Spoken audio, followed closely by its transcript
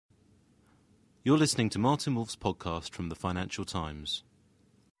You're listening to Martin Wolf's podcast from the Financial Times.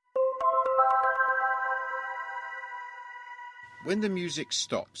 When the music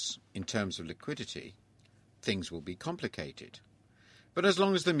stops in terms of liquidity, things will be complicated. But as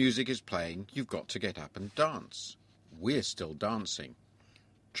long as the music is playing, you've got to get up and dance. We're still dancing.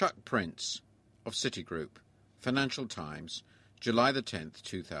 Chuck Prince of Citigroup, Financial Times, July the 10th,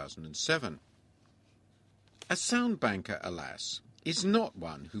 2007. A sound banker, alas, is not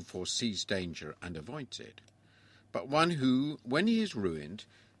one who foresees danger and avoids it, but one who, when he is ruined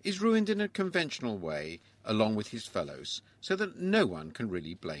in a conventional way along with his fellows, so that no one can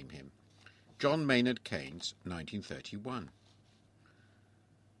really blame him. John Maynard Keynes, 1931.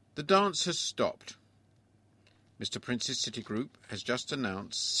 The dance has stopped. Mr. Prince's Citigroup has just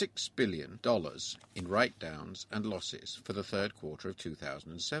announced $6 billion in write-downs and losses for the third quarter of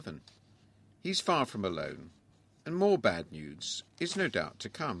 2007. He's far from alone, and more bad news is no doubt to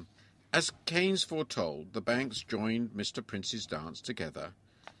come. As Keynes foretold, the banks joined Mr. Prince's dance together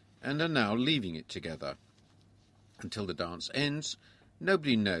and are now leaving it together. Until the dance ends,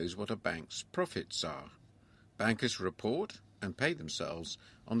 nobody knows what a bank's profits are. Bankers report and pay themselves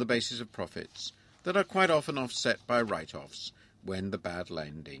on the basis of profits that are quite often offset by write-offs when the bad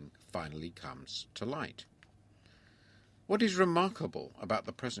lending finally comes to light. What is remarkable about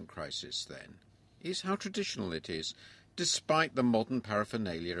the present crisis, then, is how traditional it is, despite the modern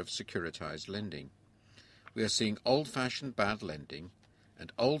paraphernalia of securitized lending. We are seeing old-fashioned bad lending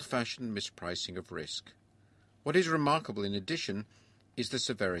and old-fashioned mispricing of risk. What is remarkable, in addition, is the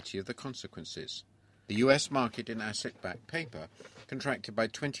severity of the consequences. The US market in asset-backed paper contracted by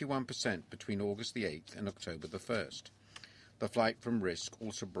 21% between August the 8th and October the 1st. The flight from risk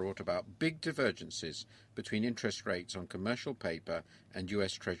also brought about big divergences between interest rates on commercial paper and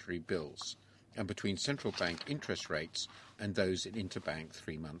US Treasury bills, and between central bank interest rates and those in interbank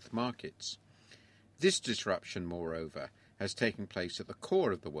three-month markets. This disruption, moreover, has taken place at the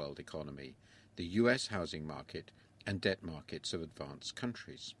core of the world economy, the US housing market and debt markets of advanced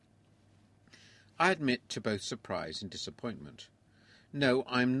countries. I admit to both surprise and disappointment. No,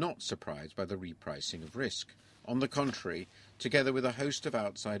 I am not surprised by the repricing of risk. On the contrary, together with a host of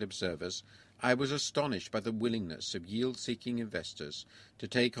outside observers, I was astonished by the willingness of yield-seeking investors to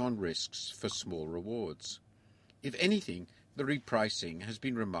take on risks for small rewards. If anything, the repricing has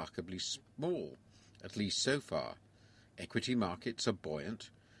been remarkably small, at least so far. Equity markets are buoyant.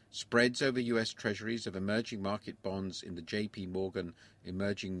 Spreads over US Treasuries of emerging market bonds in the J.P. Morgan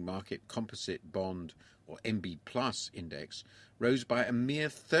Emerging Market Composite Bond, or MB Plus index, rose by a mere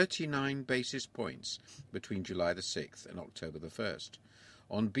 39 basis points between July the 6th and October the 1st.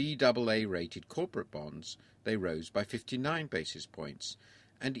 On BAA-rated corporate bonds, they rose by 59 basis points,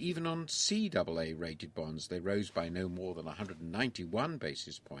 and even on CAA-rated bonds, they rose by no more than 191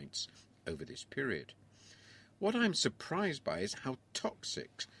 basis points over this period. What I'm surprised by is how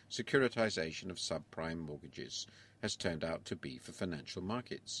toxic securitization of subprime mortgages has turned out to be for financial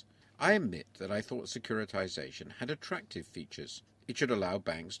markets. I admit that I thought securitization had attractive features. It should allow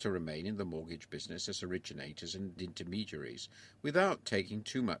banks to remain in the mortgage business as originators and intermediaries without taking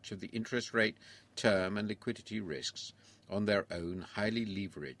too much of the interest rate, term and liquidity risks on their own highly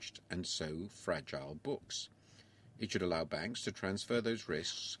leveraged and so fragile books. It should allow banks to transfer those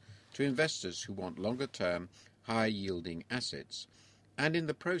risks to investors who want longer-term, high-yielding assets, and in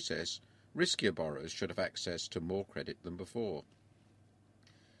the process, riskier borrowers should have access to more credit than before.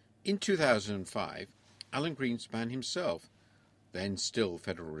 In 2005, Alan Greenspan himself, then still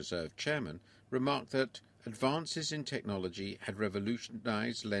Federal Reserve Chairman, remarked that advances in technology had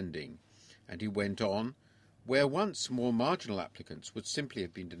revolutionized lending, and he went on, where once more marginal applicants would simply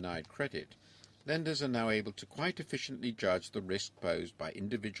have been denied credit, lenders are now able to quite efficiently judge the risk posed by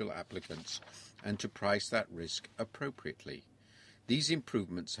individual applicants and to price that risk appropriately. These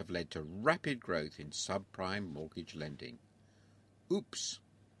improvements have led to rapid growth in subprime mortgage lending. Oops!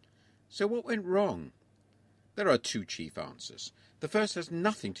 So what went wrong? There are two chief answers. The first has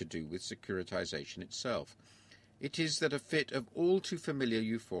nothing to do with securitization itself. It is that a fit of all too familiar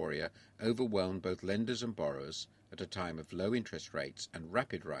euphoria overwhelmed both lenders and borrowers at a time of low interest rates and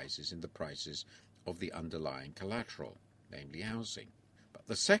rapid rises in the prices of the underlying collateral, namely housing. But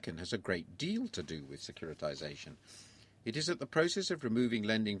the second has a great deal to do with securitization. It is that the process of removing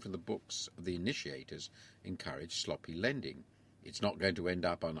lending from the books of the initiators encouraged sloppy lending. It's not going to end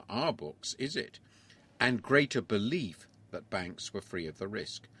up on our books, is it? And greater belief that banks were free of the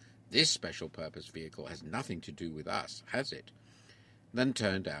risk. This special purpose vehicle has nothing to do with us, has it? Than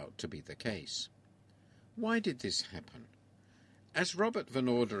turned out to be the case. Why did this happen? As Robert Van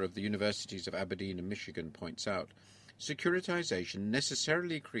Order of the Universities of Aberdeen and Michigan points out, Securitisation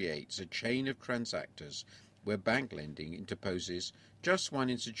necessarily creates a chain of transactors where bank lending interposes just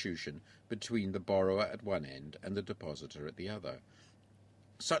one institution between the borrower at one end and the depositor at the other.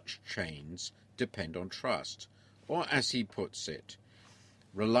 Such chains depend on trust, or as he puts it,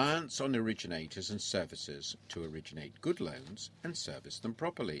 reliance on originators and servicers to originate good loans and service them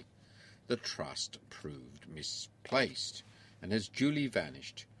properly. The trust proved misplaced and has duly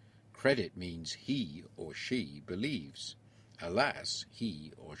vanished. Credit means he or she believes. Alas,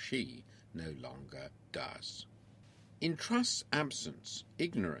 he or she no longer does. In trust's absence,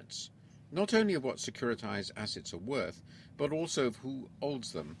 ignorance, not only of what securitized assets are worth, but also of who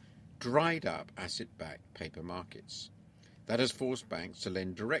holds them, dried up asset-backed paper markets. That has forced banks to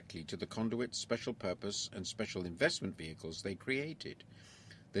lend directly to the conduits, special purpose and special investment vehicles they created.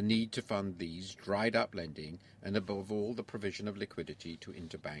 The need to fund these dried up lending and above all the provision of liquidity to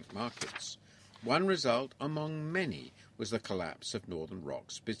interbank markets. One result among many was the collapse of Northern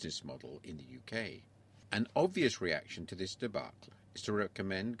Rock's business model in the UK. An obvious reaction to this debacle is to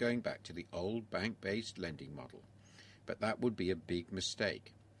recommend going back to the old bank-based lending model, but that would be a big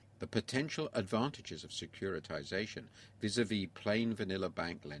mistake. The potential advantages of securitization vis-à-vis plain vanilla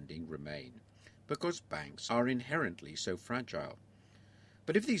bank lending remain, because banks are inherently so fragile.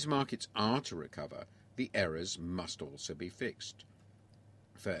 But if these markets are to recover, the errors must also be fixed.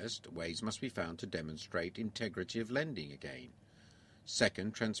 First, ways must be found to demonstrate integrity of lending again.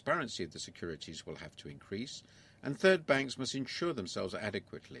 Second, transparency of the securities will have to increase. And third, banks must insure themselves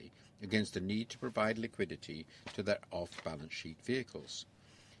adequately against the need to provide liquidity to their off-balance sheet vehicles.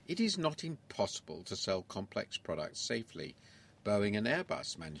 It is not impossible to sell complex products safely. Boeing and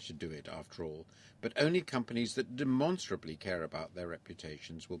Airbus managed to do it, after all, but only companies that demonstrably care about their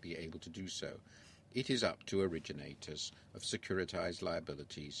reputations will be able to do so. It is up to originators of securitized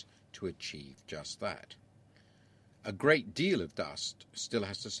liabilities to achieve just that. A great deal of dust still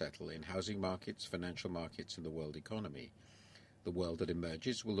has to settle in housing markets, financial markets, and the world economy. The world that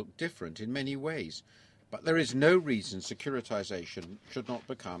emerges will look different in many ways, but there is no reason securitization should not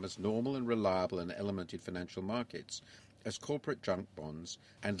become as normal and reliable an element in financial markets as corporate junk bonds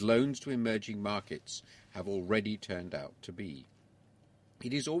and loans to emerging markets have already turned out to be.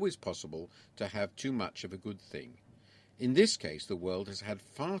 It is always possible to have too much of a good thing. In this case, the world has had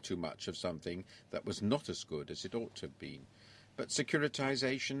far too much of something that was not as good as it ought to have been. But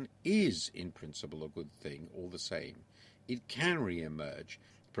securitization is, in principle, a good thing all the same. It can re-emerge,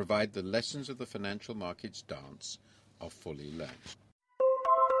 provided the lessons of the financial markets dance are fully learnt.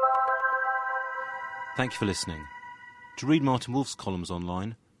 Thank you for listening. To read Martin Wolf's columns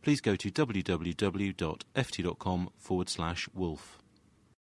online, please go to www.ft.com/wolf.